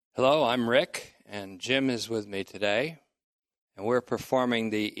Hello, I'm Rick, and Jim is with me today, and we're performing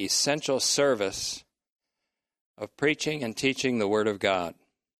the essential service of preaching and teaching the Word of God.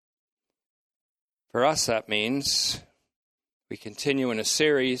 For us, that means we continue in a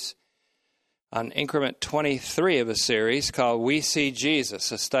series on increment 23 of a series called We See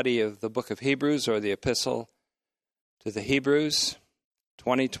Jesus, a study of the book of Hebrews or the Epistle to the Hebrews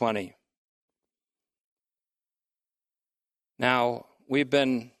 2020. Now, we've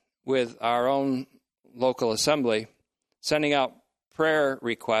been with our own local assembly, sending out prayer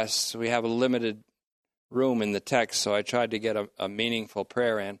requests. We have a limited room in the text, so I tried to get a meaningful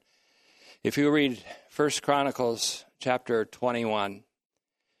prayer in. If you read 1 Chronicles chapter 21,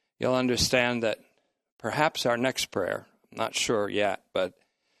 you'll understand that perhaps our next prayer, I'm not sure yet, but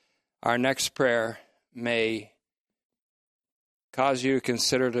our next prayer may cause you to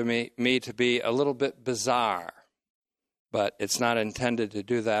consider me to be a little bit bizarre. But it's not intended to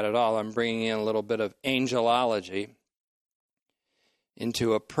do that at all. I'm bringing in a little bit of angelology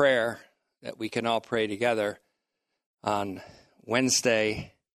into a prayer that we can all pray together on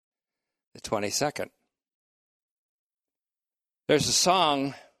Wednesday, the 22nd. There's a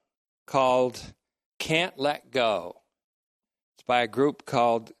song called Can't Let Go. It's by a group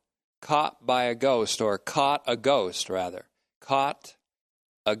called Caught by a Ghost, or Caught a Ghost, rather. Caught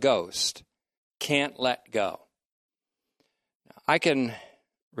a Ghost. Can't Let Go. I can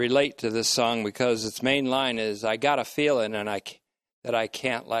relate to this song because its main line is, I got a feeling that I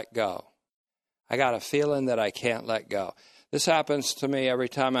can't let go. I got a feeling that I can't let go. This happens to me every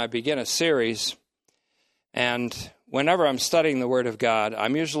time I begin a series, and whenever I'm studying the Word of God,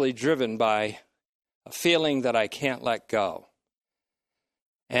 I'm usually driven by a feeling that I can't let go.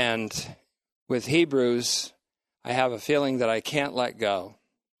 And with Hebrews, I have a feeling that I can't let go.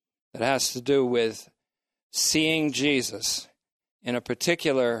 That has to do with seeing Jesus in a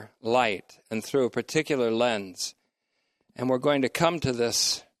particular light and through a particular lens. And we're going to come to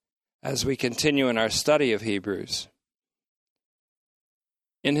this as we continue in our study of Hebrews.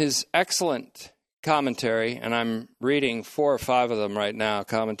 In his excellent commentary, and I'm reading 4 or 5 of them right now,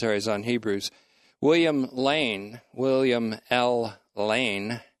 commentaries on Hebrews, William L.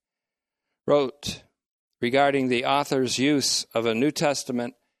 Lane, wrote regarding the author's use of a New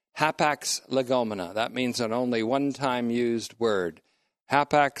Testament hapax legomena. That means an only one-time used word.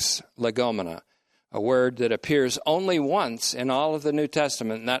 Hapax legomena, a word that appears only once in all of the New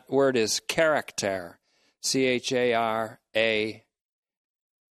Testament, and that word is character. Character.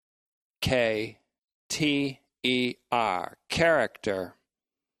 Character.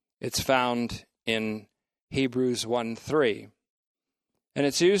 It's found in Hebrews 1:3. And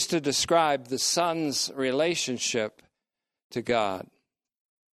it's used to describe the Son's relationship to God.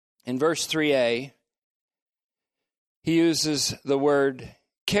 In verse 3a, he uses the word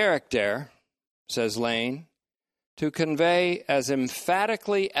character, says Lane, to convey as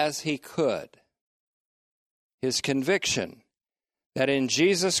emphatically as he could his conviction that in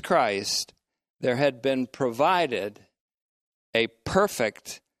Jesus Christ there had been provided a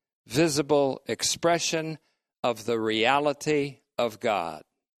perfect, visible expression of the reality of God.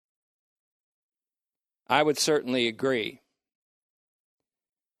 I would certainly agree.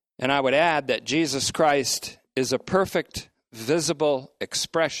 And I would add that Jesus Christ is a perfect, visible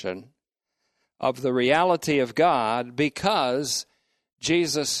expression of the reality of God because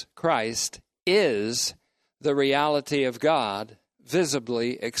Jesus Christ is the reality of God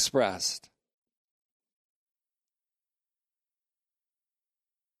visibly expressed.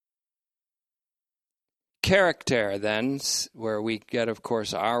 Character, then, where we get, of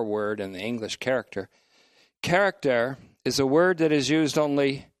course, our word in the English character. Character is a word that is used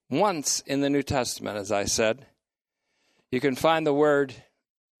only once in the New Testament, as I said. You can find the word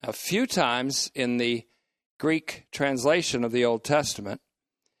a few times in the Greek translation of the Old Testament,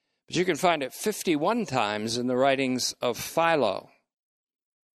 but you can find it 51 times in the writings of Philo,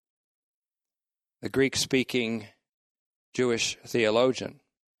 the Greek-speaking Jewish theologian.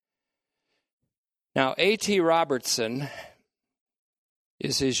 Now, A.T. Robertson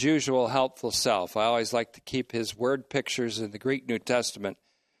is his usual helpful self. I always like to keep his word pictures in the Greek New Testament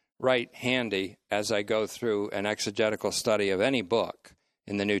right handy as I go through an exegetical study of any book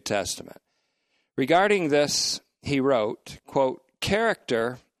in the New Testament. Regarding this, he wrote, quote,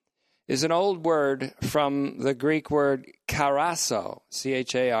 character is an old word from the Greek word charasso,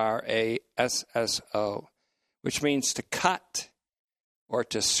 C-H-A-R-A-S-S-O, which means to cut or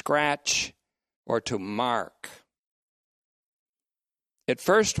to scratch or to mark. It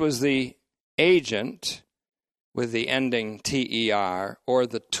first was the agent with the ending T-E-R, or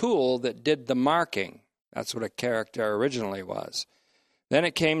the tool that did the marking. That's what a character originally was. Then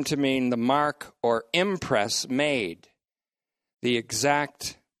it came to mean the mark or impress made, the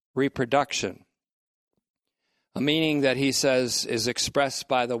exact reproduction. A meaning that he says is expressed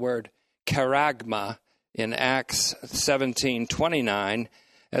by the word charagma in Acts 17:29,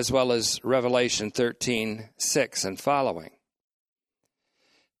 as well as Revelation 13:6 and following.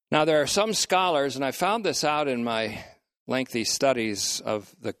 Now, there are some scholars, and I found this out in my lengthy studies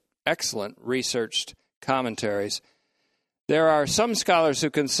of the excellent researched commentaries. There are some scholars who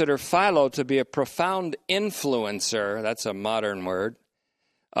consider Philo to be a profound influencer, that's a modern word,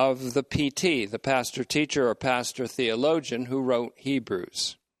 of the PT, the pastor teacher or pastor theologian who wrote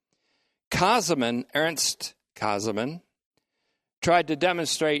Hebrews. Ernst Kaziment, tried to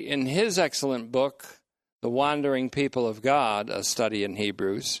demonstrate in his excellent book, The Wandering People of God, a study in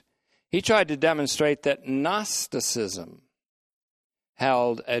Hebrews, he tried to demonstrate that Gnosticism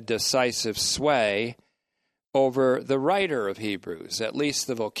held a decisive sway over the writer of Hebrews, at least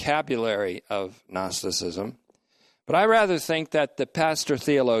the vocabulary of Gnosticism. But I rather think that the pastor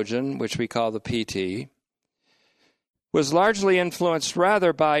theologian, which we call the PT, was largely influenced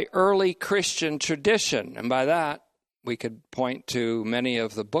rather by early Christian tradition, and by that we could point to many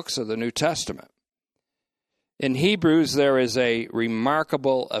of the books of the New Testament. In Hebrews, there is a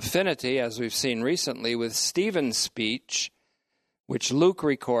remarkable affinity, as we've seen recently, with Stephen's speech, which Luke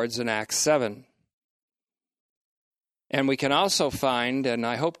records in Acts 7. And we can also find, and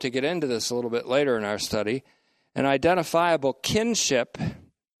I hope to get into this a little bit later in our study, an identifiable kinship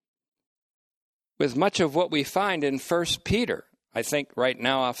with much of what we find in 1 Peter. I think right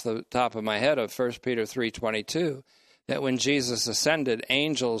now off the top of my head of 1 Peter 3:22, that when Jesus ascended,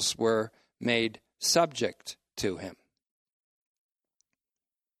 angels were made subject to him.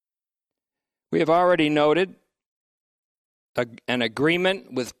 We have already noted an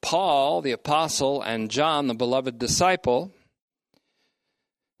agreement with Paul, the apostle, and John, the beloved disciple.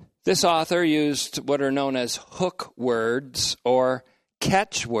 This author used what are known as hook words or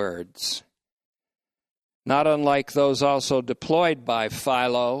catch words, not unlike those also deployed by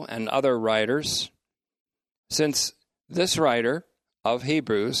Philo and other writers, since this writer of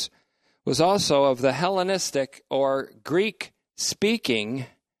Hebrews was also of the Hellenistic or Greek-speaking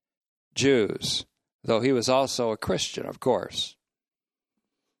Jews, though he was also a Christian, of course.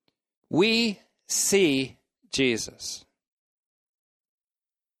 We see Jesus.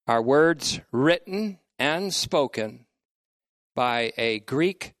 Our words written and spoken by a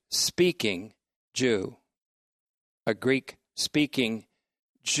Greek-speaking Jew, a Greek-speaking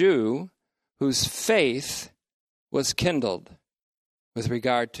Jew whose faith was kindled with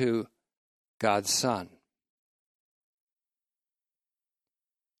regard to God's Son.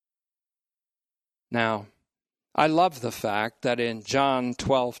 Now, I love the fact that in John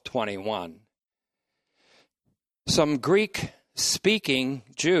 12:21, some Greek-speaking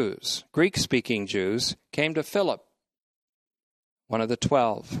Jews came to Philip, one of the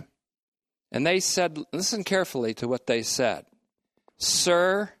 12, and they said, listen carefully to what they said,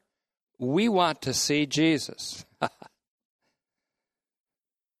 "Sir, we want to see Jesus."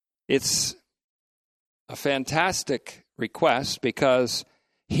 It's a fantastic request because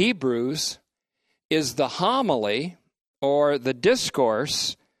Hebrews is the homily or the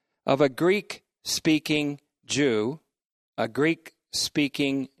discourse of a Greek-speaking Jew, a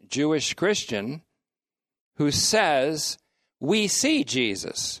Greek-speaking Jewish Christian who says, we see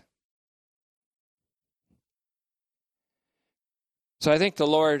Jesus. So I think the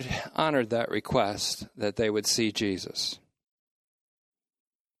Lord honored that request that they would see Jesus.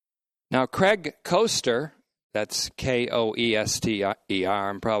 Now, Craig Koester, that's Koester,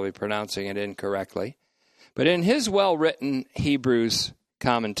 I'm probably pronouncing it incorrectly, but in his well-written Hebrews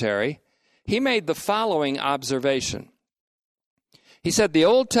commentary, he made the following observation. He said, the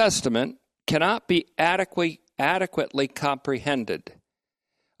Old Testament cannot be adequately comprehended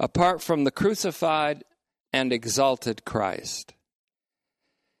apart from the crucified and exalted Christ.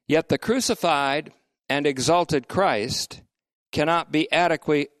 Yet the crucified and exalted Christ cannot be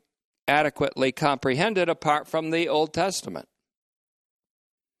adequately comprehended apart from the Old Testament.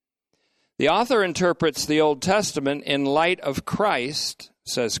 The author interprets the Old Testament in light of Christ,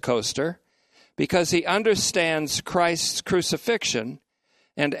 says Koester, because he understands Christ's crucifixion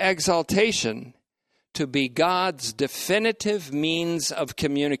and exaltation to be God's definitive means of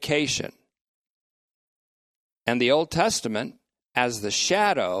communication, and the Old Testament as the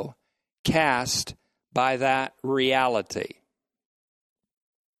shadow cast by that reality.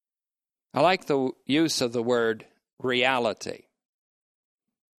 I like the use of the word reality.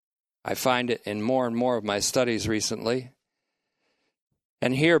 I find it in more and more of my studies recently,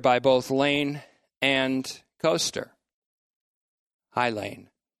 and here by both Lane and Koester. Hylane.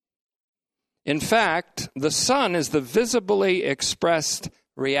 In fact, the Son is the visibly expressed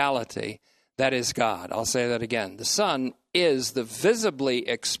reality that is God. I'll say that again. The Son is the visibly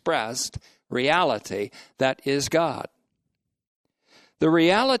expressed reality that is God. The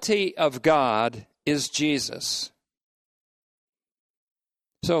reality of God is Jesus.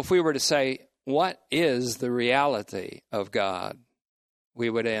 So if we were to say, what is the reality of God? We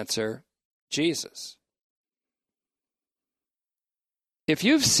would answer, Jesus. If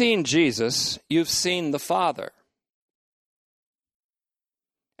you've seen Jesus, you've seen the Father.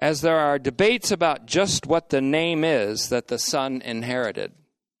 As there are debates about just what the name is that the Son inherited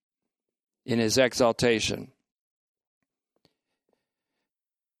in his exaltation.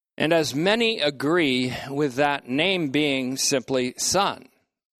 And as many agree with that name being simply Son,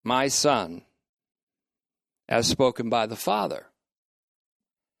 my Son, as spoken by the Father,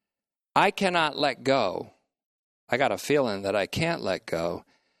 I cannot let go. I got a feeling that I can't let go,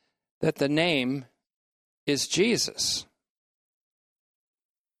 that the name is Jesus.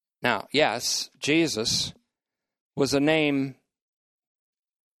 Now, yes, Jesus was a name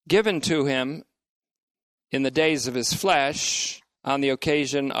given to him in the days of his flesh on the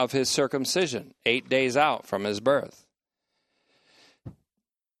occasion of his circumcision, 8 days out from his birth.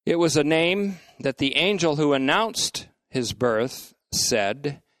 It was a name that the angel who announced his birth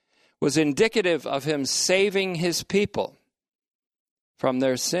said was indicative of him saving his people from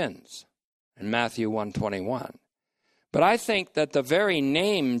their sins in Matthew 1:21. But I think that the very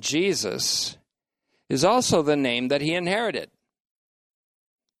name Jesus is also the name that he inherited.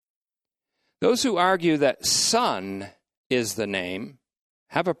 Those who argue that Son is the name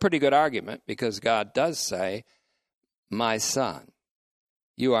have a pretty good argument, because God does say, my Son,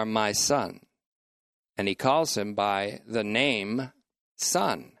 you are my Son. And he calls him by the name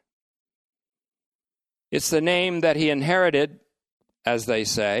Son. It's the name that he inherited, as they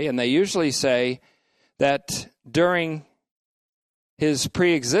say, and they usually say that during his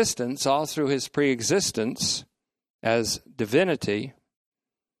preexistence, all through his preexistence as divinity,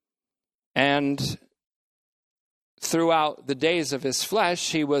 and throughout the days of his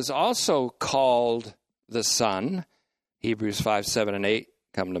flesh, he was also called the Son. Hebrews 5, 7, and 8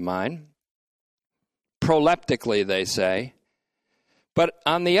 come to mind. Proleptically, they say. But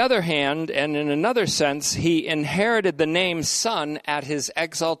on the other hand, and in another sense, he inherited the name Son at his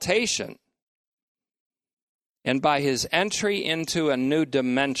exaltation and by his entry into a new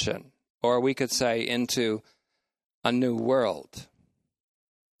dimension, or we could say into a new world,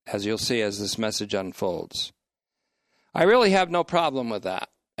 as you'll see as this message unfolds. I really have no problem with that,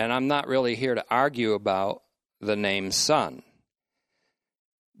 and I'm not really here to argue about the name Son.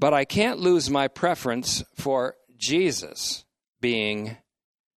 But I can't lose my preference for Jesus being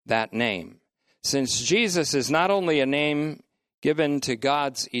that name, since Jesus is not only a name given to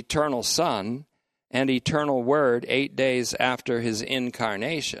God's eternal Son and eternal Word 8 days after his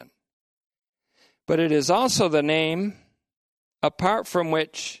incarnation, but it is also the name apart from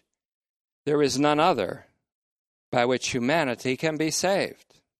which there is none other by which humanity can be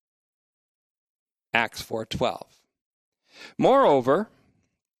saved. Acts 4:12. Moreover,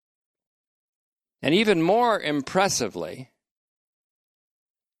 and even more impressively,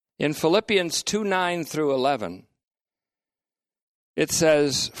 in Philippians 2:9 through 11, it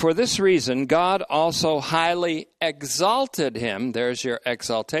says, for this reason God also highly exalted him, there's your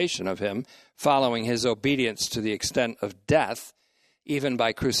exaltation of him, following his obedience to the extent of death, even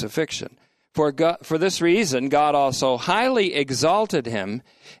by crucifixion. For this reason God also highly exalted him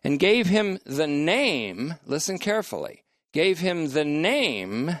and gave him the name, listen carefully, gave him the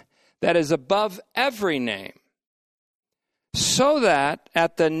name that is above every name, so that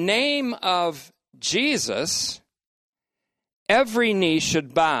at the name of Jesus, every knee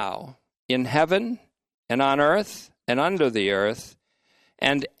should bow in heaven and on earth and under the earth,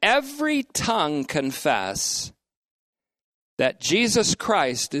 and every tongue confess that Jesus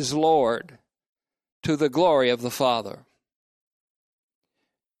Christ is Lord, to the glory of the Father.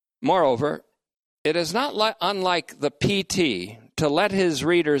 Moreover, it is not unlike the PT to let his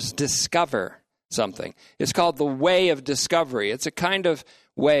readers discover something. It's called the way of discovery. It's a kind of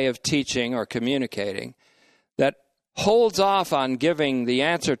way of teaching or communicating that holds off on giving the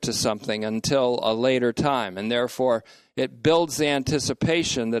answer to something until a later time, and therefore it builds the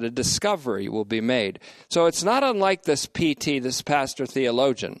anticipation that a discovery will be made. So it's not unlike this PT, this pastor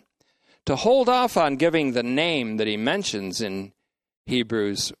theologian, to hold off on giving the name that he mentions in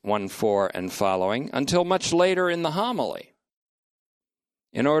Hebrews 1:4 and following until much later in the homily,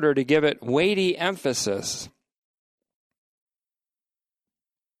 in order to give it weighty emphasis.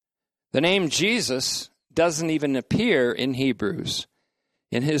 The name Jesus doesn't even appear in Hebrews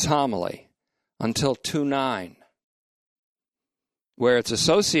in his homily until 2:9, where it's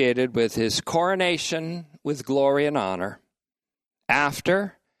associated with his coronation with glory and honor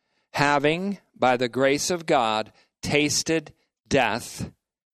after having, by the grace of God, tasted death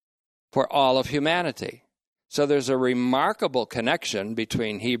for all of humanity. So there's a remarkable connection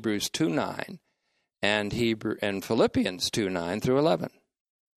between Hebrews 2:9 and Philippians 2:9 through 11.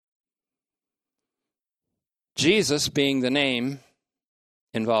 Jesus being the name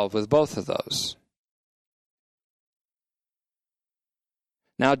involved with both of those.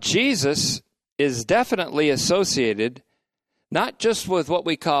 Now, Jesus is definitely associated not just with what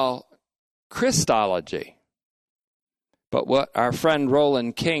we call Christology, but what our friend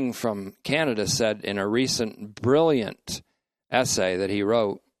Roland King from Canada said in a recent brilliant essay that he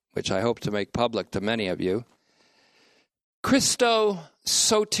wrote, which I hope to make public to many of you.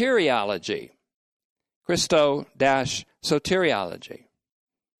 Christosoteriology. Christo-soteriology.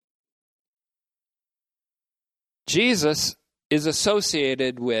 Jesus is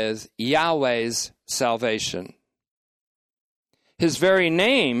associated with Yahweh's salvation. His very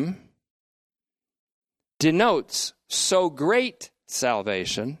name denotes so great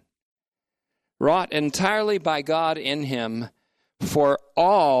salvation, wrought entirely by God in him for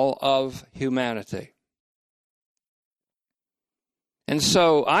all of humanity. And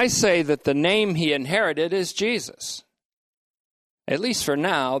so I say that the name he inherited is Jesus. At least for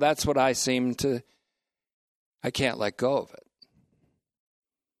now, that's what I can't let go of it.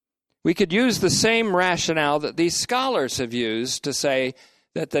 We could use the same rationale that these scholars have used to say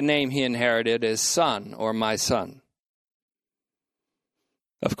that the name he inherited is Son or my son.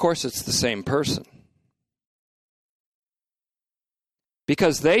 Of course, it's the same person.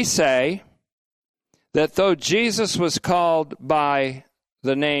 Because they say that though Jesus was called by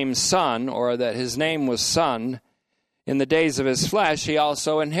the name Son, or that his name was Son, in the days of his flesh, he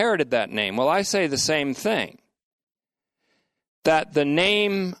also inherited that name. Well, I say the same thing. That the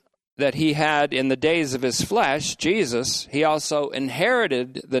name that he had in the days of his flesh, Jesus, he also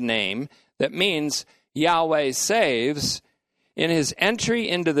inherited the name that means Yahweh saves in his entry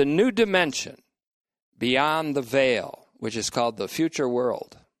into the new dimension beyond the veil, which is called the future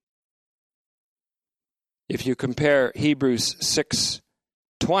world. If you compare Hebrews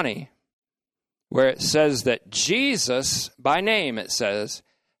 6:20, where it says that Jesus, by name it says,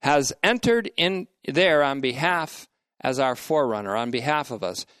 has entered in there on behalf, as our forerunner, on behalf of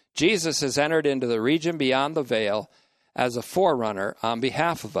us. Jesus has entered into the region beyond the veil as a forerunner on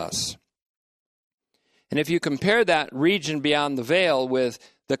behalf of us. And if you compare that region beyond the veil with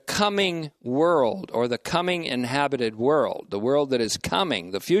the coming world, or the coming inhabited world, the world that is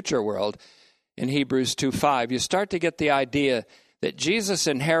coming, the future world, in Hebrews 2:5, you start to get the idea that Jesus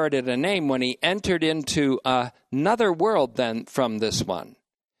inherited a name when he entered into another world than from this one,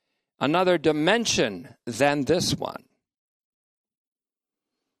 another dimension than this one.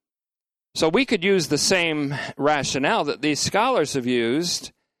 So we could use the same rationale that these scholars have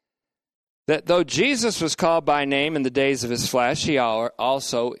used, that though Jesus was called by name in the days of his flesh, he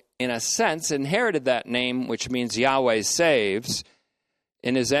also, in a sense, inherited that name, which means Yahweh saves,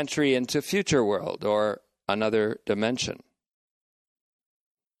 in his entry into future world, or another dimension.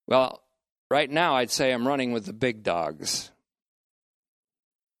 Well, right now I'd say I'm running with the big dogs,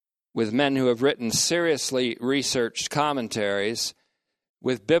 with men who have written seriously researched commentaries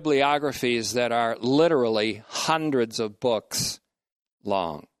with bibliographies that are literally hundreds of books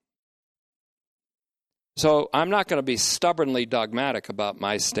long. So I'm not going to be stubbornly dogmatic about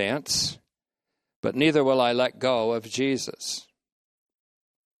my stance, but neither will I let go of Jesus.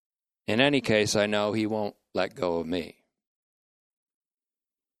 In any case, I know he won't let go of me.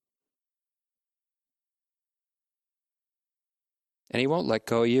 And he won't let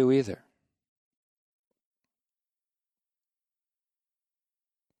go of you either.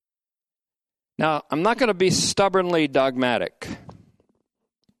 Now, I'm not going to be stubbornly dogmatic,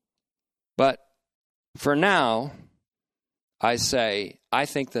 but for now, I say, I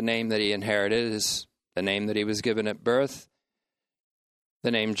think the name that he inherited is the name that he was given at birth,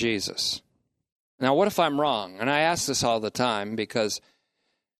 the name Jesus. Now, what if I'm wrong? And I ask this all the time because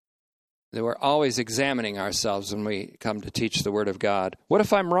we're always examining ourselves when we come to teach the Word of God. What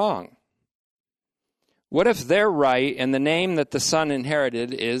if I'm wrong? What if they're right and the name that the Son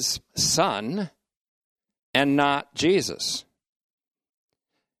inherited is Son and not Jesus?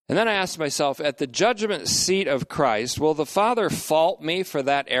 And then I ask myself, at the judgment seat of Christ, will the Father fault me for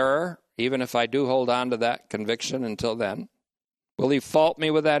that error, even if I do hold on to that conviction until then? Will he fault me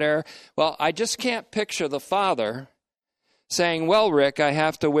with that error? Well, I just can't picture the Father saying, well, Rick, I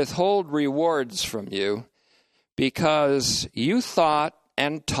have to withhold rewards from you because you thought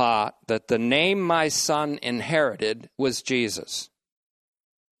and taught that the name my son inherited was Jesus.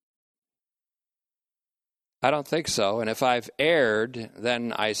 I don't think so. And if I've erred,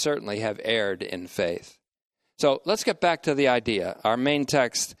 then I certainly have erred in faith. So let's get back to the idea. Our main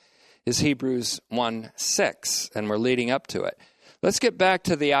text is Hebrews 1:6, and we're leading up to it. Let's get back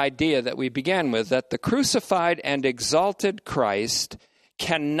to the idea that we began with, that the crucified and exalted Christ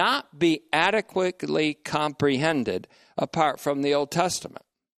cannot be adequately comprehended apart from the Old Testament.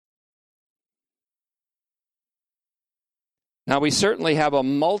 Now, we certainly have a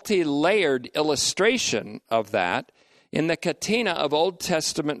multi-layered illustration of that in the catena of Old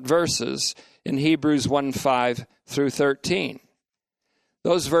Testament verses in Hebrews 1:5 through 13.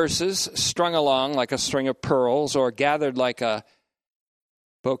 Those verses, strung along like a string of pearls or gathered like a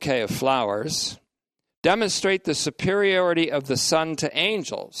bouquet of flowers, demonstrate the superiority of the Son to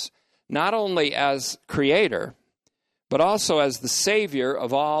angels, not only as creator, but also as the Savior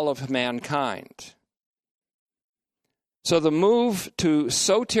of all of mankind. So the move to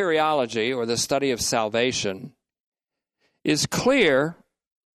soteriology, or the study of salvation, is clear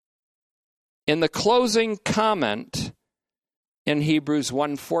in the closing comment in Hebrews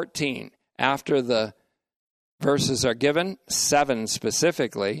 1:14. After the verses are given, 7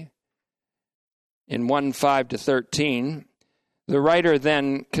 specifically, in 1:5 to 13, the writer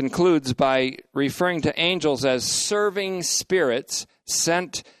then concludes by referring to angels as serving spirits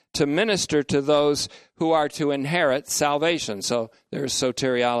sent to minister to those who are to inherit salvation. So there's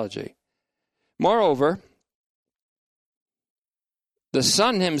soteriology. Moreover, the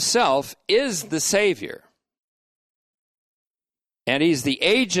Son himself is the Savior. And he's the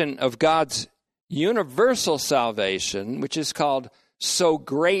agent of God's universal salvation, which is called so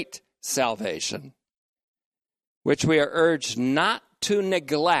great salvation, which we are urged not to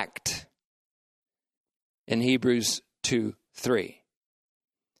neglect in Hebrews 2:3.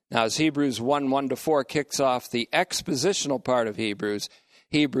 Now, as Hebrews 1:1-4 kicks off the expositional part of Hebrews,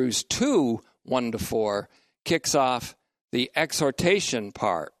 Hebrews 2:1-4 kicks off the exhortation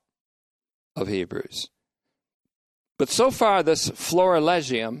part of Hebrews. But so far, this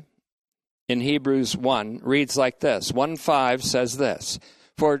florilegium in Hebrews 1 reads like this. 1:5 says this,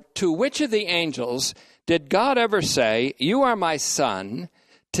 "For to which of the angels did God ever say, 'You are my son,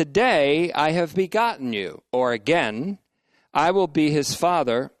 today I have begotten you'? Or again, 'I will be his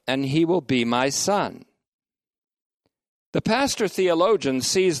father, and he will be my son'?" The pastor theologian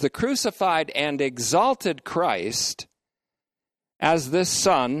sees the crucified and exalted Christ as this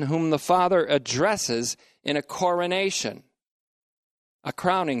son whom the Father addresses in a coronation, a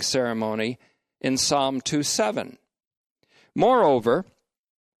crowning ceremony in Psalm 2:7. Moreover,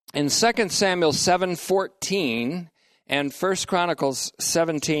 in 2 Samuel 7:14 and 1 Chronicles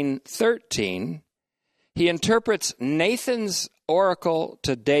 17:13, he interprets Nathan's oracle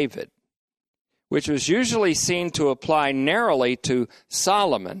to David, which was usually seen to apply narrowly to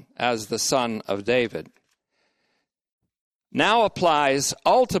Solomon as the son of David, now applies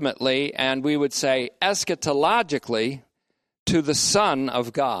ultimately, and we would say eschatologically, to the Son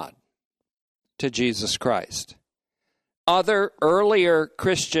of God, to Jesus Christ. Other earlier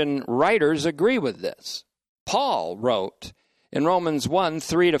Christian writers agree with this. Paul wrote in Romans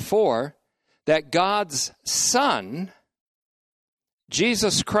 1:3-4 that God's Son,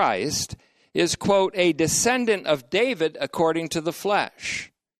 Jesus Christ, is, quote, "a descendant of David according to the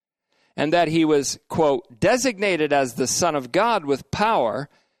flesh," and that he was, quote, "designated as the Son of God with power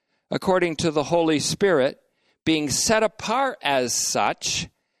according to the Holy Spirit, being set apart as such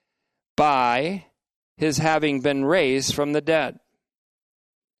by his having been raised from the dead."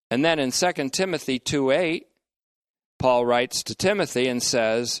 And then in 2 Timothy 2:8, Paul writes to Timothy and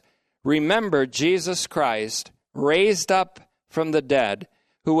says, "Remember Jesus Christ, raised up from the dead,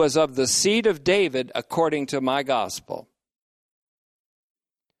 who was of the seed of David according to my gospel."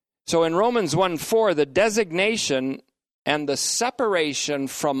 So in Romans 1:4, the designation and the separation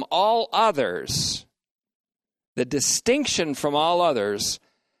from all others, the distinction from all others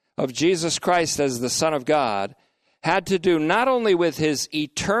of Jesus Christ as the Son of God, had to do not only with his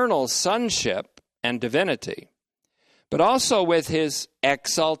eternal sonship and divinity, but also with his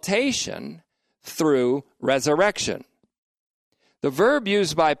exaltation through resurrection. The verb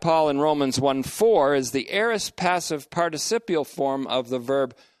used by Paul in Romans 1:4 is the aorist passive participial form of the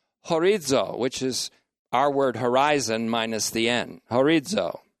verb horizo, which is our word horizon minus the N,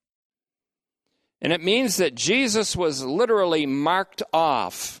 horizo. And it means that Jesus was literally marked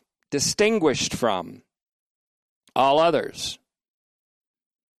off, distinguished from all others.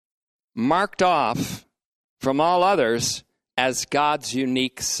 Marked off from all others as God's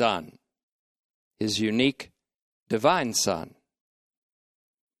unique Son, his unique divine Son.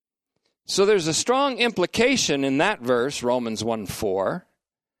 So there's a strong implication in that verse, Romans 1:4,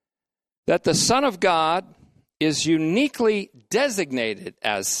 that the Son of God is uniquely designated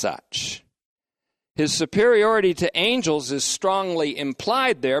as such. His superiority to angels is strongly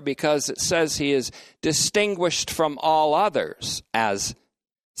implied there because it says he is distinguished from all others as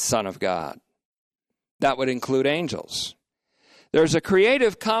Son of God. That would include angels. There's a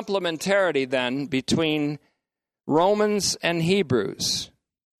creative complementarity then between Romans and Hebrews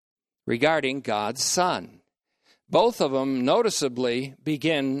regarding God's Son. Both of them noticeably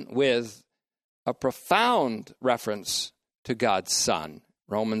begin with a profound reference to God's Son.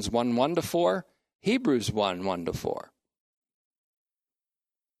 Romans 1:1-4, Hebrews 1:1-4.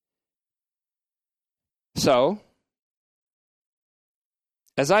 So,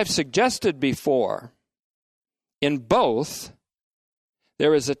 as I've suggested before, in both,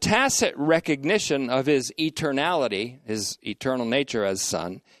 there is a tacit recognition of his eternality, his eternal nature as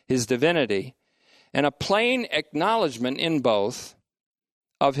Son, his divinity, and a plain acknowledgement in both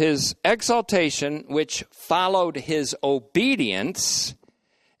of his exaltation, which followed his obedience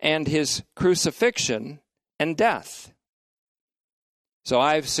and his crucifixion and death. So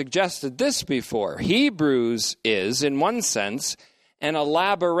I've suggested this before. Hebrews is, in one sense, an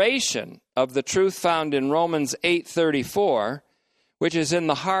elaboration of the truth found in Romans 8:34, which is in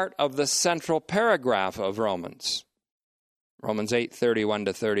the heart of the central paragraph of Romans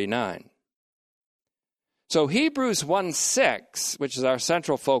 8:31-39. So Hebrews 1:6, which is our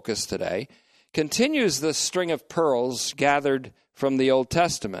central focus today, continues the string of pearls gathered from the Old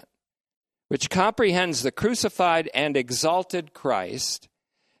Testament, which comprehends the crucified and exalted Christ,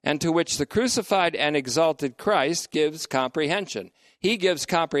 and to which the crucified and exalted Christ gives comprehension. He gives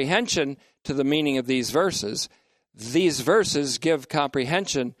comprehension to the meaning of these verses. These verses give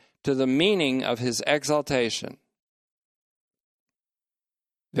comprehension to the meaning of his exaltation.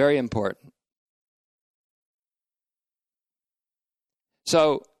 Very important.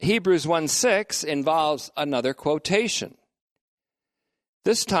 So Hebrews 1:6 involves another quotation,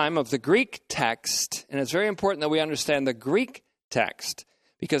 this time of the Greek text, and it's very important that we understand the Greek text,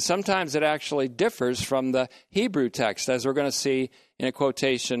 because sometimes it actually differs from the Hebrew text, as we're going to see in a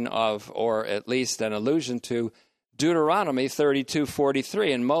quotation of, or at least an allusion to, Deuteronomy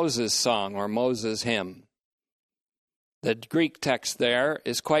 32:43 in Moses' song or Moses' hymn. The Greek text there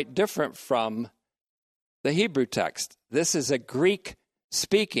is quite different from the Hebrew text. This is a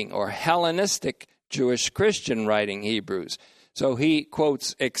Greek-speaking or Hellenistic Jewish Christian writing Hebrews. So he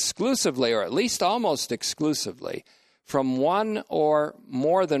quotes exclusively, or at least almost exclusively, from one or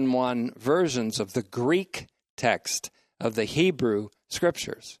more than one versions of the Greek text of the Hebrew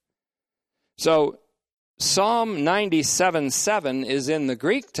Scriptures. So Psalm 97:7 is in the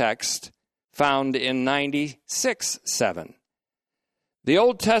Greek text found in 96:7. The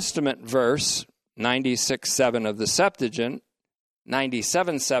Old Testament verse, 96:7 of the Septuagint,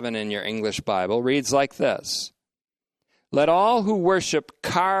 97:7 in your English Bible, reads like this: "Let all who worship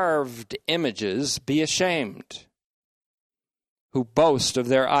carved images be ashamed, who boast of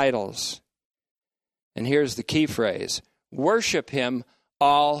their idols." And here's the key phrase: worship him,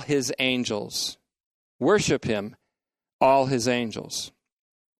 all his angels. Worship him, all his angels.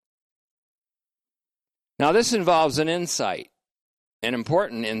 Now this involves an insight, an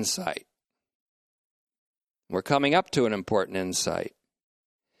important insight. We're coming up to an important insight.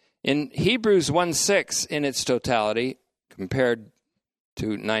 In Hebrews 1:6 in its totality, compared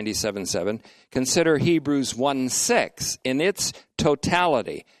to 97:7, consider Hebrews 1:6 in its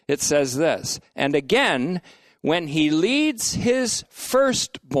totality. It says this: "And again, when he leads his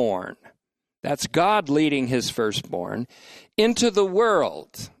firstborn," that's God leading his firstborn, "into the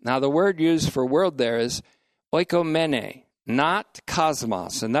world." Now the word used for world there is oikomene, not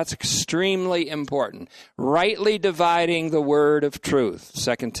cosmos, and that's extremely important. Rightly dividing the word of truth,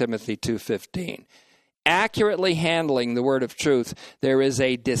 2 Timothy 2:15. Accurately handling the word of truth, there is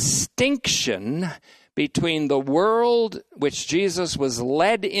a distinction between the world which Jesus was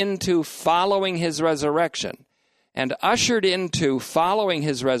led into following his resurrection and ushered into following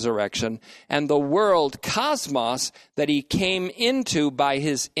his resurrection, and the world, cosmos, that he came into by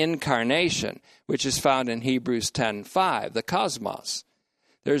his incarnation, which is found in Hebrews 10:5, the cosmos.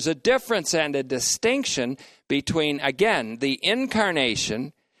 There's a difference and a distinction between, again, the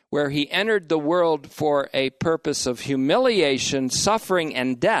incarnation, where he entered the world for a purpose of humiliation, suffering,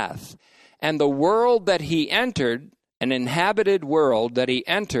 and death, and the world that he entered, an inhabited world that he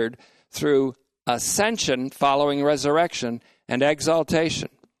entered through ascension following resurrection and exaltation.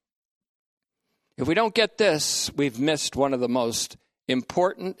 If we don't get this, we've missed one of the most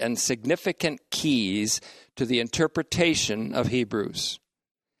important and significant keys to the interpretation of Hebrews.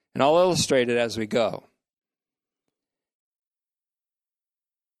 And I'll illustrate it as we go.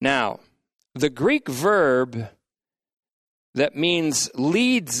 Now, the Greek verb that means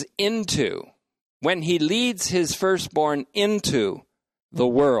leads into, when he leads his firstborn into the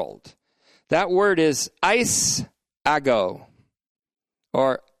world, that word is eis ago,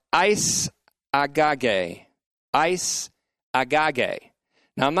 or eis agage. Eis agage.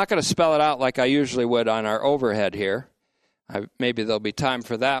 Now, I'm not going to spell it out like I usually would on our overhead here. Maybe there'll be time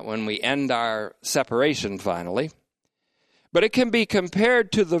for that when we end our separation finally. But it can be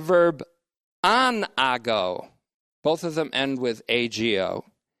compared to the verb anago. Both of them end with agio.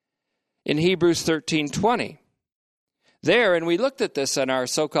 In Hebrews 13:20. There, and we looked at this in our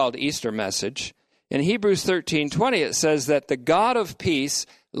so-called Easter message, in Hebrews 13:20 it says that the God of peace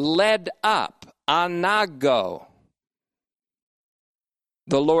led up, anago,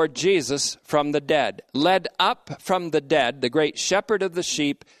 the Lord Jesus from the dead. Led up from the dead, the great shepherd of the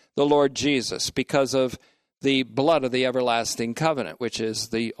sheep, the Lord Jesus, because of the blood of the everlasting covenant, which is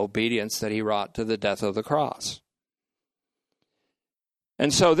the obedience that he wrought to the death of the cross.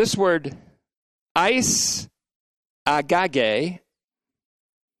 And so this word, eis agage,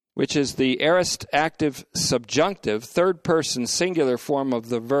 which is the aorist active subjunctive, third person singular form of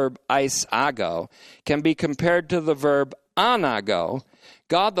the verb eis ago, can be compared to the verb anago.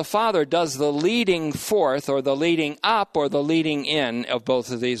 God the Father does the leading forth, or the leading up, or the leading in of both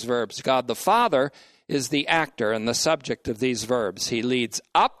of these verbs. God the Father is the actor and the subject of these verbs. He leads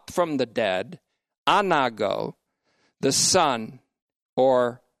up from the dead, anago, the Son,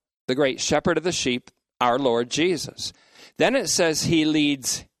 or the great shepherd of the sheep, our Lord Jesus. Then it says he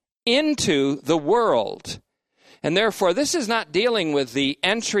leads into the world. And therefore, this is not dealing with the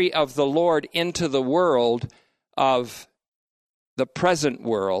entry of the Lord into the world of the present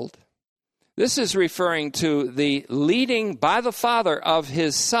world. This is referring to the leading by the Father of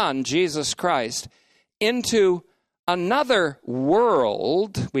his Son, Jesus Christ, into another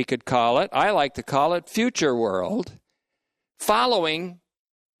world, we could call it. I like to call it future world, following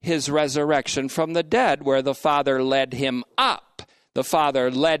his resurrection from the dead, where the Father led him up. The Father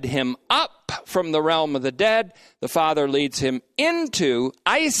led him up from the realm of the dead. The Father leads him into,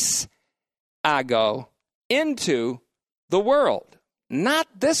 eis ago, into the world. Not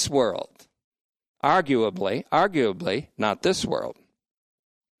this world. Arguably, not this world.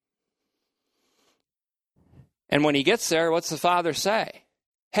 And when he gets there, what's the Father say?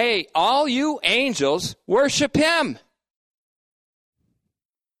 Hey, all you angels, worship him.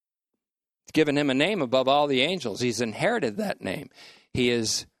 He's given him a name above all the angels. He's inherited that name. He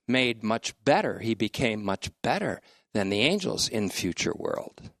is made much better. He became much better than the angels in future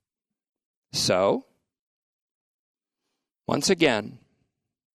world. So, once again,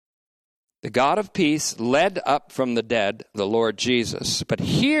 the God of peace led up from the dead the Lord Jesus. But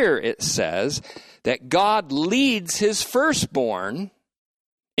here it says that God leads his firstborn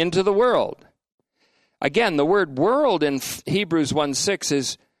into the world. Again, the word world in Hebrews 1:6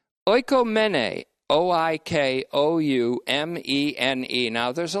 is oikomene, O-I-K-O-U-M-E-N-E.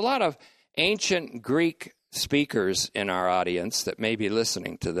 Now, there's a lot of ancient Greek speakers in our audience that may be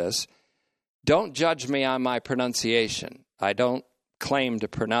listening to this. Don't judge me on my pronunciation. I don't claim to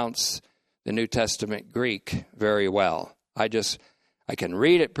pronounce the New Testament Greek very well. I can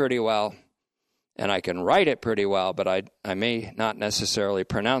read it pretty well, and I can write it pretty well, but I may not necessarily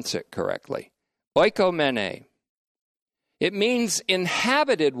pronounce it correctly. Oikomene. It means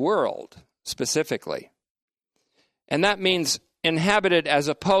inhabited world, specifically. And that means inhabited as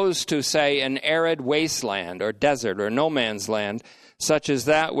opposed to, say, an arid wasteland or desert or no man's land, such as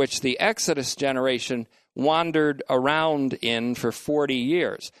that which the Exodus generation wandered around in for 40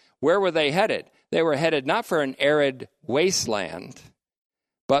 years. Where were they headed? They were headed not for an arid wasteland,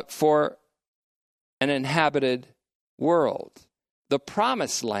 but for an inhabited world, the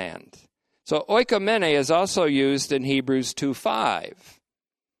promised land. So oikomene is also used in Hebrews 2:5.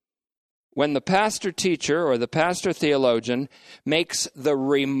 When the pastor teacher or the pastor theologian makes the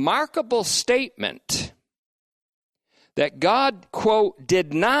remarkable statement that God, quote,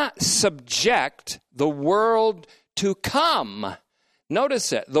 did not subject the world to come.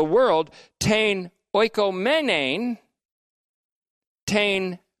 Notice it, the world, tein oikomenein,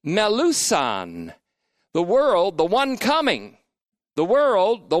 tein melusan. The world, the one coming. The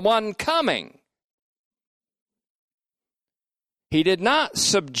world, the one coming. He did not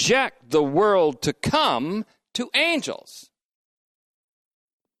subject the world to come to angels.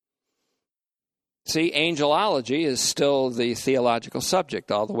 See, angelology is still the theological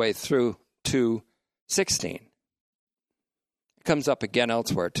subject all the way through to 16. It comes up again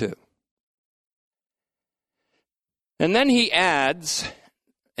elsewhere too. And then he adds,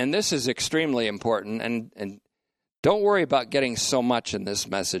 and this is extremely important, and don't worry about getting so much in this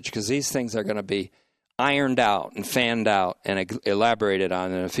message, because these things are going to be ironed out and fanned out and elaborated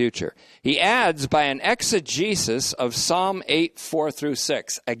on in the future. He adds by an exegesis of Psalm 8, 4 through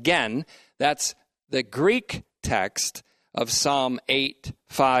 6. Again, that's the Greek text of Psalm 8,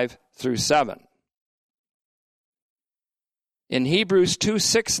 5 through 7. In Hebrews 2,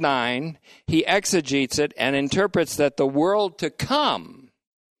 6, 9, he exegetes it and interprets that the world to come,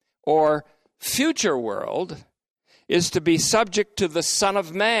 or future world, is to be subject to the Son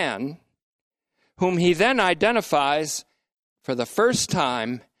of Man, whom he then identifies for the first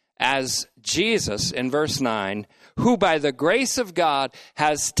time as Jesus in verse 9, who by the grace of God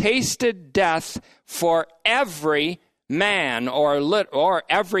has tasted death for every man or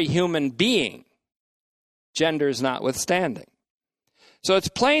every human being, genders notwithstanding. So it's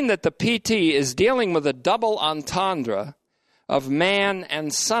plain that the PT is dealing with a double entendre of man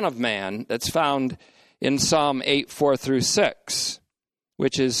and Son of Man that's found in Psalm 8, 4 through 6,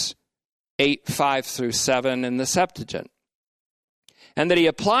 which is 8, 5 through 7 in the Septuagint. And that he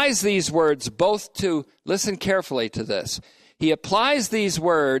applies these words both to, listen carefully to this, he applies these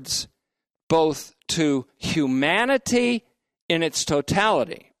words both to humanity in its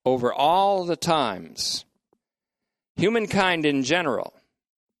totality over all the times, humankind in general.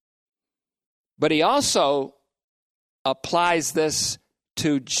 But he also applies this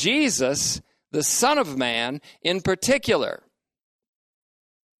to Jesus, the Son of Man, in particular.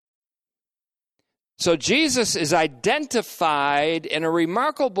 So Jesus is identified in a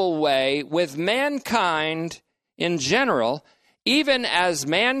remarkable way with mankind in general, even as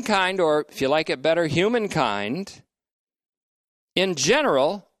mankind, or if you like it better, humankind, in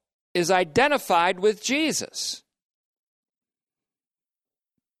general, is identified with Jesus,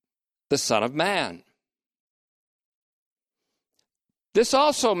 the Son of Man. This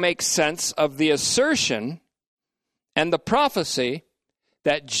also makes sense of the assertion and the prophecy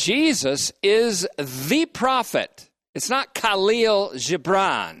that Jesus is the prophet. It's not Khalil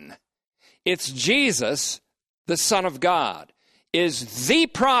Gibran. It's Jesus, the Son of God, is the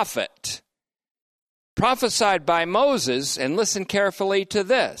prophet prophesied by Moses, and listen carefully to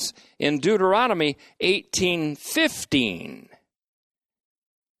this, in Deuteronomy 18:15.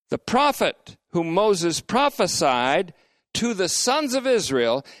 The prophet whom Moses prophesied to the sons of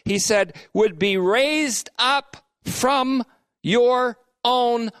Israel, he said, would be raised up from your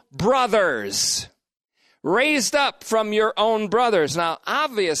own brothers. Raised up from your own brothers. Now,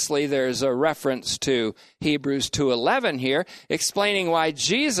 obviously, there's a reference to Hebrews 2:11 here, explaining why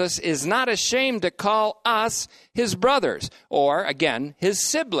Jesus is not ashamed to call us his brothers, or, again, his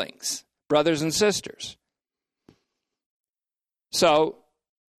siblings, brothers and sisters. So,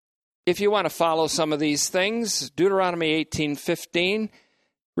 if you want to follow some of these things, Deuteronomy 18:15,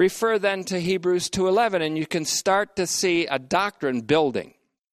 refer then to Hebrews 2:11, and you can start to see a doctrine building.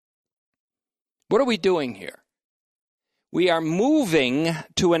 What are we doing here? We are moving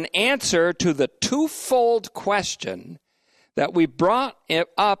to an answer to the twofold question that we brought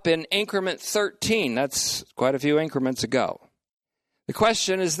up in increment 13. That's quite a few increments ago. The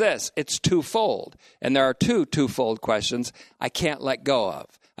question is this. It's twofold, and there are two twofold questions I can't let go of.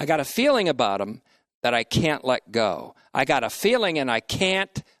 I got a feeling about them that I can't let go. I got a feeling and I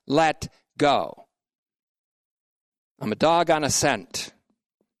can't let go. I'm a dog on a scent.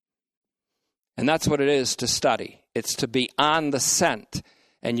 And that's what it is to study. It's to be on the scent.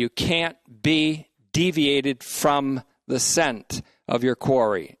 And you can't be deviated from the scent of your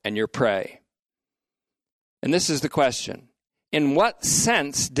quarry and your prey. And this is the question. In what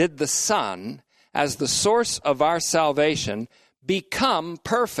sense did the Son, as the source of our salvation, become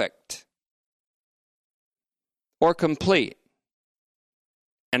perfect or complete?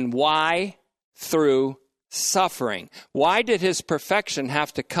 And why? Through suffering. Why did his perfection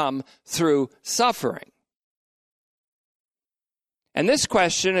have to come through suffering? And this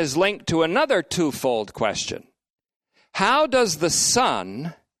question is linked to another twofold question. How does the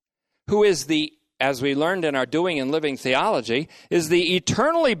Son, who is the, as we learned in our Doing and Living theology, is the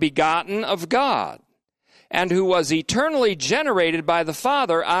eternally begotten of God, and who was eternally generated by the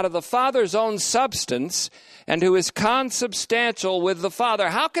Father out of the Father's own substance, and who is consubstantial with the Father,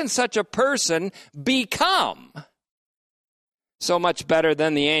 how can such a person become so much better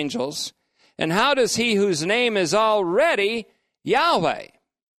than the angels? And how does he whose name is already Yahweh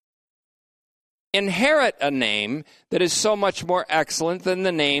inherit a name that is so much more excellent than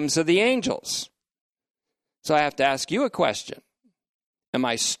the names of the angels? So I have to ask you a question. Am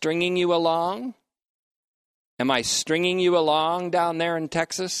I stringing you along? Am I stringing you along down there in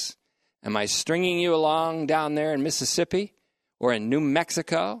Texas? Am I stringing you along down there in Mississippi or in New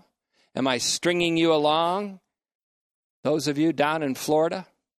Mexico? Am I stringing you along, those of you down in Florida?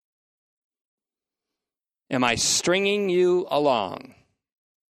 Am I stringing you along?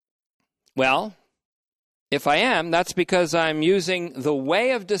 Well, if I am, that's because I'm using the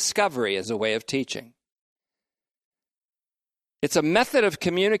way of discovery as a way of teaching. It's a method of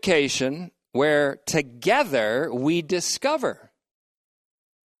communication where together we discover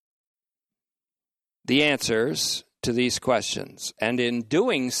the answers to these questions. And in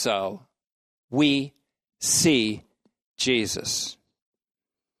doing so, we see Jesus.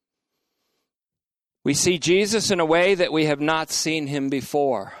 We see Jesus in a way that we have not seen him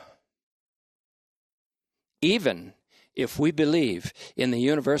before. Even if we believe in the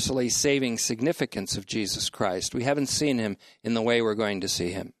universally saving significance of Jesus Christ, we haven't seen him in the way we're going to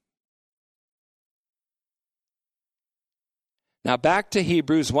see him. Now back to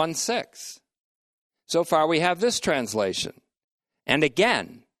Hebrews 1:6. So far we have this translation. And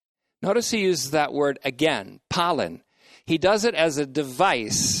again, notice he uses that word again, palin. He does it as a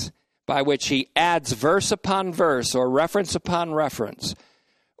device by which he adds verse upon verse or reference upon reference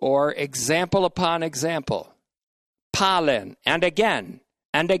or example upon example. Palin, and again,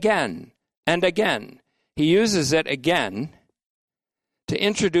 and again, and again. He uses it again to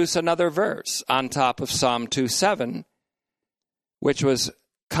introduce another verse on top of Psalm 2:7, which was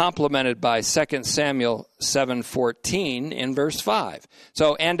complemented by 2 Samuel 7:14 in verse 5.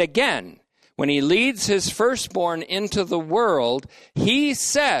 So, and again, when he leads his firstborn into the world, he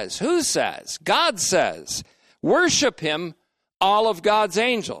says, who says? God says, worship him, all of God's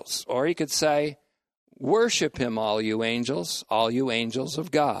angels. Or he could say, worship him, all you angels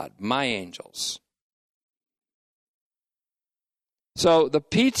of God, my angels. So the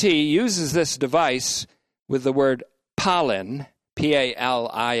PT uses this device with the word palin,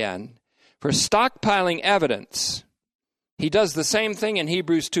 P-A-L-I-N, for stockpiling evidence. He does the same thing in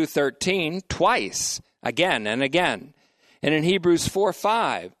Hebrews 2:13 twice, again and again. And in Hebrews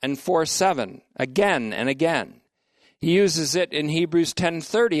 4:5 and 4:7, again and again. He uses it in Hebrews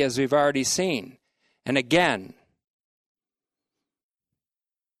 10:30, as we've already seen, and again.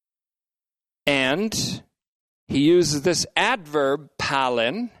 And he uses this adverb,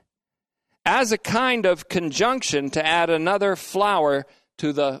 palin, as a kind of conjunction to add another flower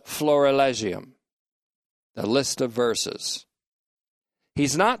to the florilegium, the list of verses.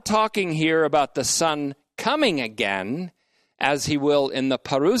 He's not talking here about the Son coming again, as he will in the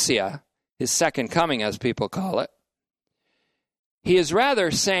parousia, his second coming, as people call it. He is rather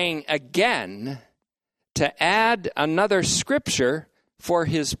saying again to add another scripture for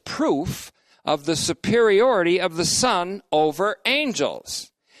his proof of the superiority of the Son over angels.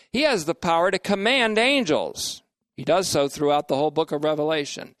 He has the power to command angels. He does so throughout the whole book of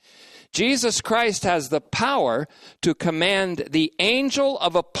Revelation. Jesus Christ has the power to command the angel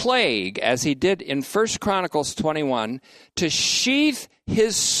of a plague, as he did in 1 Chronicles 21, to sheath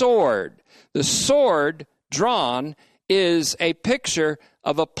his sword. The sword drawn is a picture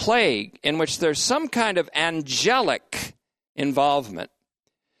of a plague in which there's some kind of angelic involvement.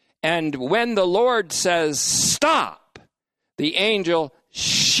 And when the Lord says, stop, the angel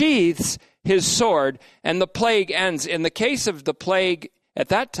sheaths his sword, and the plague ends. In the case of the plague at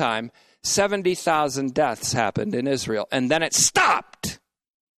that time, 70,000 deaths happened in Israel, and then it stopped.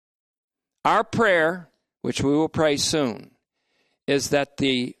 Our prayer, which we will pray soon, is that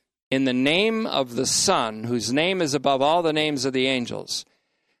in the name of the Son, whose name is above all the names of the angels,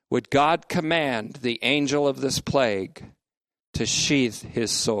 would God command the angel of this plague to sheath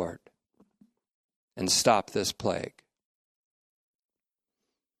his sword and stop this plague.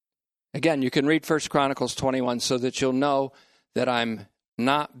 Again, you can read 1 Chronicles 21 so that you'll know that I'm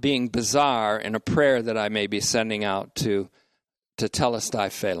not being bizarre in a prayer that I may be sending out to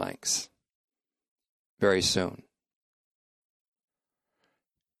Telestai Phalanx very soon.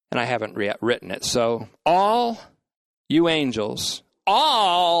 And I haven't yet written it. So all you angels,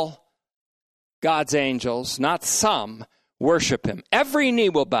 all God's angels, not some, worship him. Every knee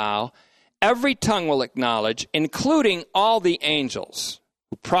will bow, every tongue will acknowledge, including all the angels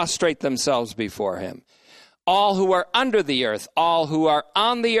who prostrate themselves before him. All who are under the earth, all who are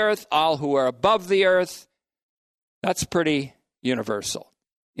on the earth, all who are above the earth. That's pretty universal.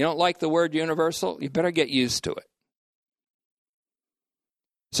 You don't like the word universal? You better get used to it.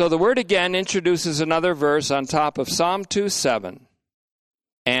 So the word again introduces another verse on top of Psalm 2:7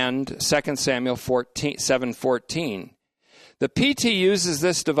 and 2 Samuel 7:14. The PT uses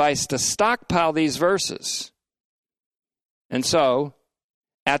this device to stockpile these verses. And so,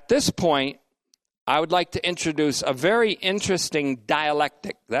 at this point, I would like to introduce a very interesting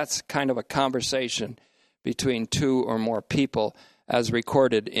dialectic. That's kind of a conversation between two or more people as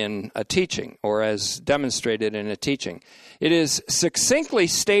recorded in a teaching or as demonstrated in a teaching. It is succinctly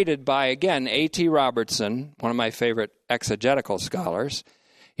stated by, again, A.T. Robertson, one of my favorite exegetical scholars.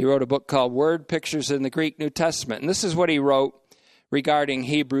 He wrote a book called Word Pictures in the Greek New Testament. And this is what he wrote regarding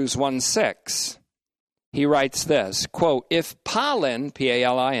Hebrews 1:6. He writes this, quote, if Palin,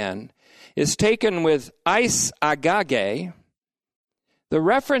 P-A-L-I-N, is taken with eis agage, the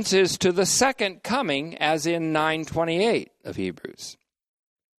reference is to the second coming, as in 9:28 of Hebrews.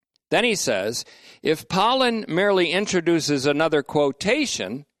 Then he says, if Palin merely introduces another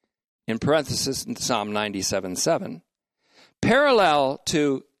quotation, in parenthesis in Psalm 97:7, parallel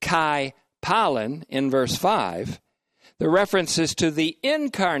to Kai Palin in verse 5, the reference is to the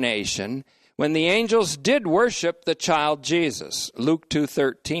incarnation when the angels did worship the child Jesus, Luke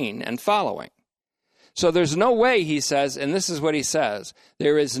 2:13 and following. So there's no way, he says, and this is what he says,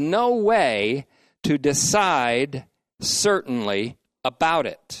 there is no way to decide certainly about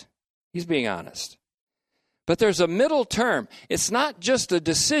it. He's being honest. But there's a middle term. It's not just a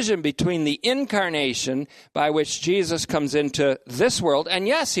decision between the incarnation by which Jesus comes into this world, and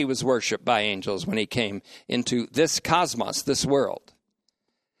yes, he was worshipped by angels when he came into this cosmos, this world.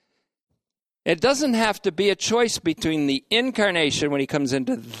 It doesn't have to be a choice between the incarnation when he comes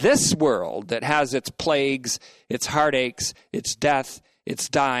into this world that has its plagues, its heartaches, its death, its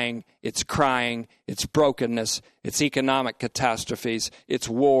dying, its crying, its brokenness, its economic catastrophes, its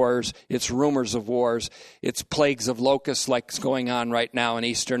wars, its rumors of wars, its plagues of locusts like is going on right now in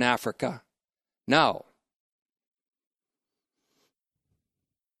Eastern Africa. No.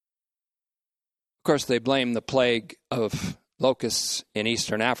 Of course, they blame the plague of locusts in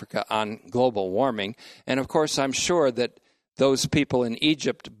Eastern Africa on global warming. And of course, I'm sure that those people in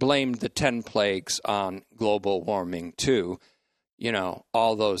Egypt blamed the 10 plagues on global warming too. You know,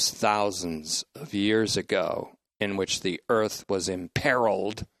 all those thousands of years ago in which the earth was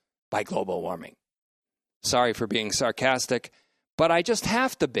imperiled by global warming. Sorry for being sarcastic, but I just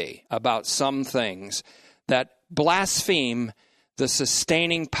have to be about some things that blaspheme the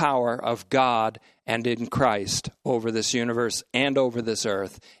sustaining power of God and in Christ over this universe and over this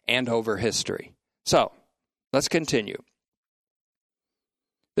earth and over history. So, let's continue.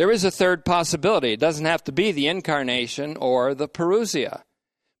 There is a third possibility. It doesn't have to be the incarnation or the parousia.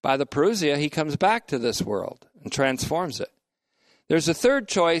 By the parousia, he comes back to this world and transforms it. There's a third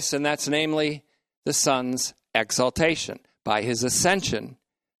choice, and that's namely the Son's exaltation by his ascension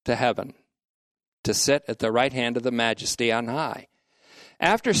to heaven, to sit at the right hand of the Majesty on high.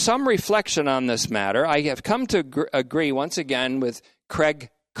 After some reflection on this matter, I have come to agree once again with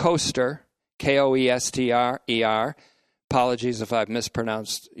Craig Koester, Koester, apologies if I've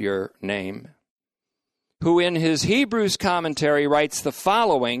mispronounced your name, who in his Hebrews commentary writes the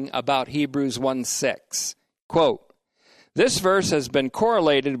following about Hebrews 1:6. Quote, this verse has been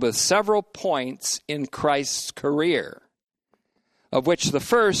correlated with several points in Christ's career, of which the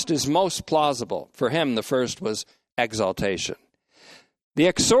first is most plausible. For him, the first was exaltation. The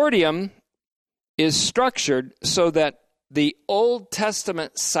exordium is structured so that the Old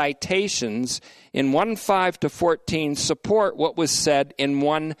Testament citations in 1:5 to 14 support what was said in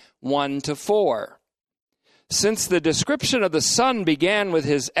 1:1 to 4. Since the description of the Son began with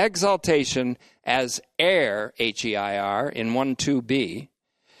his exaltation as heir, H-E-I-R, in 1:2b,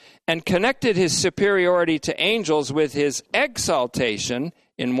 and connected his superiority to angels with his exaltation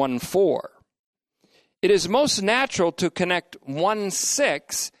in 1:4, it is most natural to connect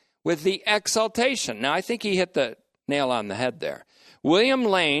 1:6 with the exaltation. Now, I think he hit the nail on the head there. William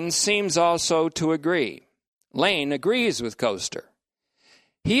Lane seems also to agree. Lane agrees with Koester.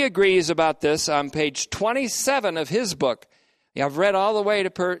 He agrees about this on page 27 of his book. I've read all the way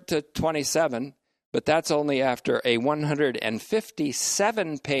to 27, but that's only after a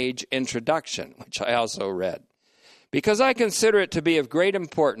 157-page introduction, which I also read. Because I consider it to be of great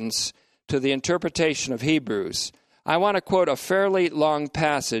importance to the interpretation of Hebrews, I want to quote a fairly long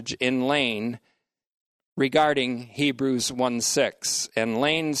passage in Lane regarding Hebrews 1:6, and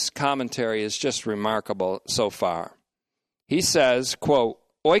Lane's commentary is just remarkable so far. He says, quote,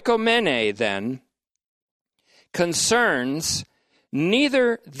 oikomene, then, concerns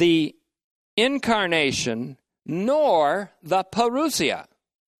neither the incarnation nor the parousia,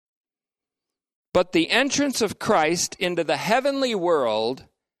 but the entrance of Christ into the heavenly world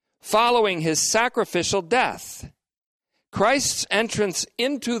following his sacrificial death. Christ's entrance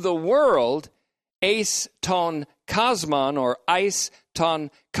into the world, eis ton kosmon, or eis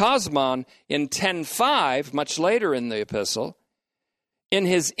ton kosmon, in 10:5, much later in the epistle, in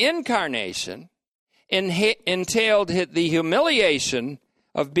his incarnation, entailed the humiliation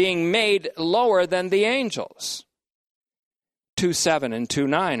of being made lower than the angels. 2:7 and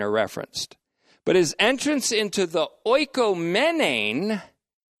 2:9 are referenced. But his entrance into the oikomenein,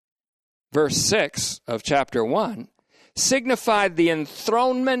 verse 6 of chapter 1, signified the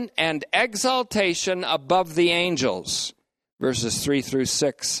enthronement and exaltation above the angels, verses 3 through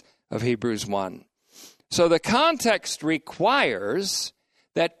 6 of Hebrews 1. So the context requires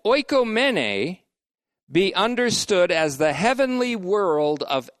that oikomene be understood as the heavenly world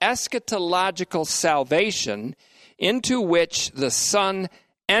of eschatological salvation into which the Son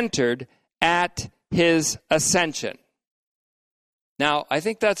entered at his ascension. Now, I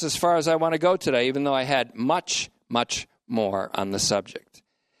think that's as far as I want to go today, even though I had much more on the subject.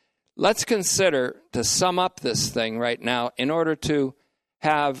 Let's consider, to sum up this thing right now, in order to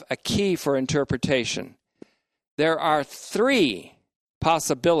have a key for interpretation. There are 3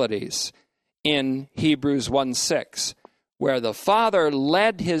 possibilities in Hebrews 1:6, where the Father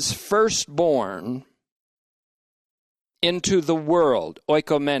led his firstborn into the world,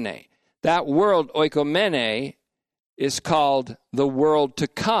 oikomene. That world, oikomene, is called the world to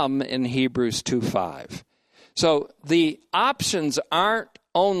come in Hebrews 2:5. So the options aren't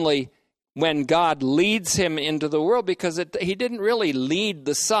only when God leads him into the world, because he didn't really lead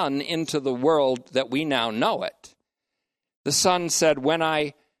the Son into the world that we now know it. The Son said,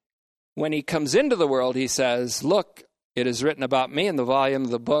 when he comes into the world, he says, look, it is written about me in the volume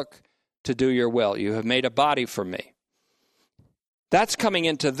of the book to do your will. You have made a body for me. That's coming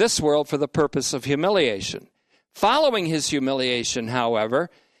into this world for the purpose of humiliation. Following his humiliation, however,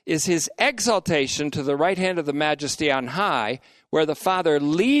 is his exaltation to the right hand of the Majesty on high, where the Father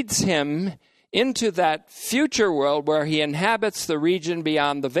leads him into that future world where he inhabits the region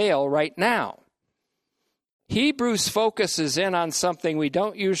beyond the veil right now. Hebrews focuses in on something we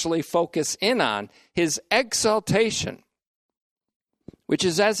don't usually focus in on, his exaltation, which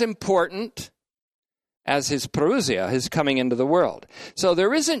is as important as his parousia, his coming into the world. So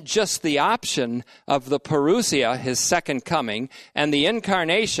there isn't just the option of the parousia, his second coming, and the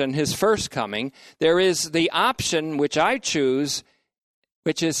incarnation, his first coming. There is the option which I choose,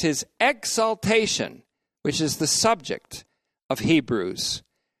 which is his exaltation, which is the subject of Hebrews.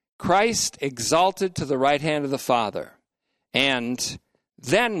 Christ exalted to the right hand of the Father. And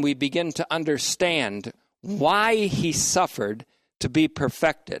then we begin to understand why he suffered to be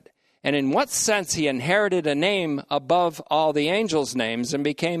perfected, and in what sense he inherited a name above all the angels' names and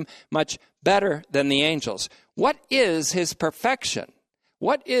became much better than the angels. What is his perfection?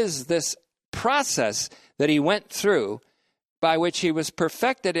 What is this process that he went through by which he was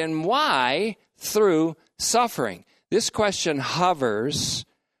perfected, and why through suffering? This question hovers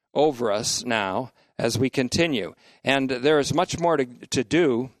over us now as we continue. And there is much more to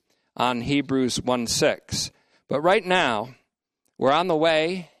do on Hebrews 1:6. But right now, we're on the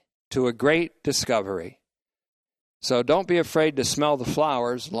way to a great discovery. So don't be afraid to smell the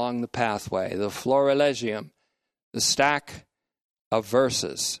flowers along the pathway, the florilegium, the stack of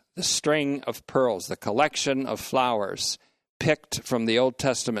verses, the string of pearls, the collection of flowers picked from the Old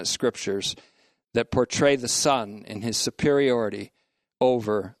Testament scriptures that portray the Son in his superiority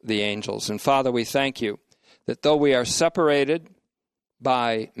over the angels. And Father, we thank you that though we are separated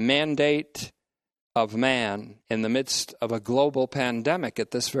by mandate of man in the midst of a global pandemic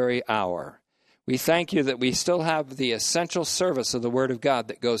at this very hour, we thank you that we still have the essential service of the Word of God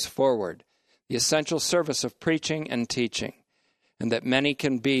that goes forward, the essential service of preaching and teaching, and that many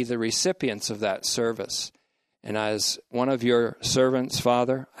can be the recipients of that service. And as one of your servants,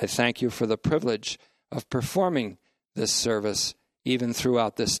 Father, I thank you for the privilege of performing this service even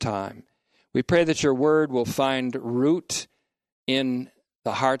throughout this time. We pray that your word will find root in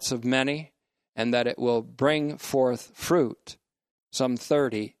the hearts of many, and that it will bring forth fruit, some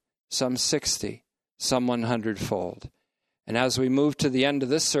 30, some 60, some 100-fold. And as we move to the end of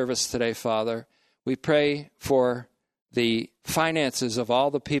this service today, Father, we pray for the finances of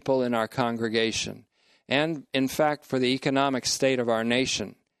all the people in our congregation, and, in fact, for the economic state of our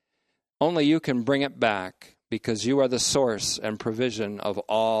nation. Only you can bring it back, because you are the source and provision of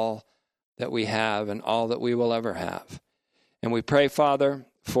all that we have and all that we will ever have. And we pray, Father,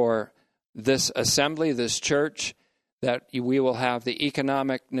 for this assembly, this church, that we will have the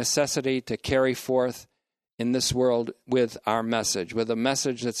economic necessity to carry forth in this world with our message, with a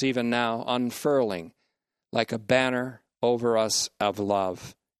message that's even now unfurling like a banner over us of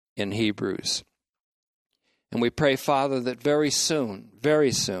love in Hebrews. And we pray, Father, that very soon,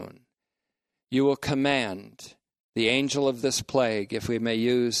 you will command the angel of this plague, if we may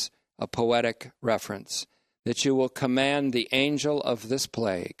use a poetic reference, that you will command the angel of this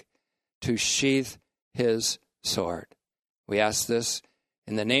plague to sheath his sword. We ask this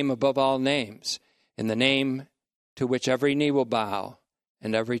in the name above all names, in the name to which every knee will bow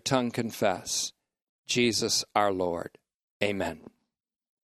and every tongue confess, Jesus our Lord. Amen.